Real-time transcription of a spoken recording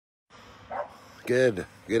Good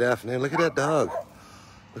afternoon. Look at that dog.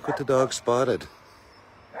 Look what the dog spotted.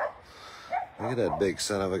 Look at that big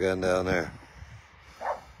son of a gun down there.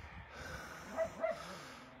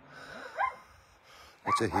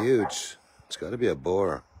 It's it's got to be a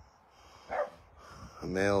boar. A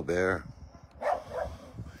male bear.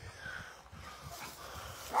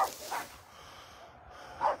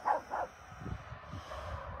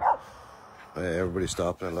 Hey, everybody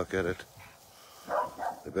stopping and look at it.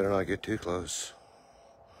 They better not get too close.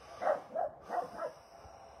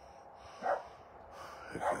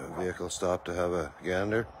 A vehicle stopped to have a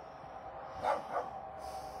gander.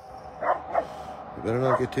 You better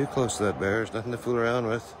not get too close to that bear. There's nothing to fool around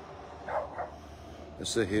with. This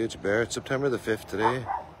is a huge bear. It's September the 5th today.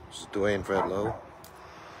 This is Dwayne Fred Lowe.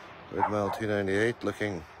 Red mile 298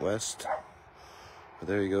 looking west. But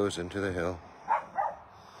there he goes into the hill.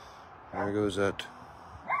 There goes that.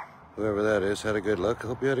 Whoever that is had a good look. I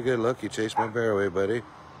hope you had a good look. You chased my bear away, buddy.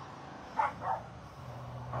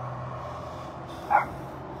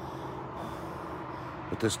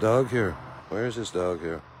 But this dog here, where is this dog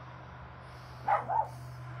here?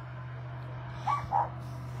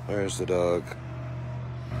 Where's the dog?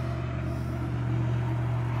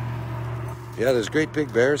 Yeah, there's great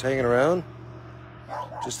big bears hanging around.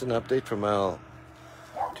 Just an update from mile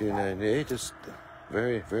 298. Just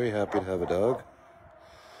very, very happy to have a dog.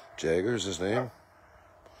 Jagger's his name.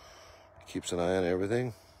 Keeps an eye on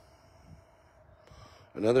everything.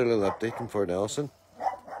 Another little update from Fort Nelson.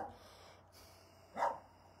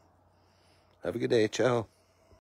 Have a good day. Ciao.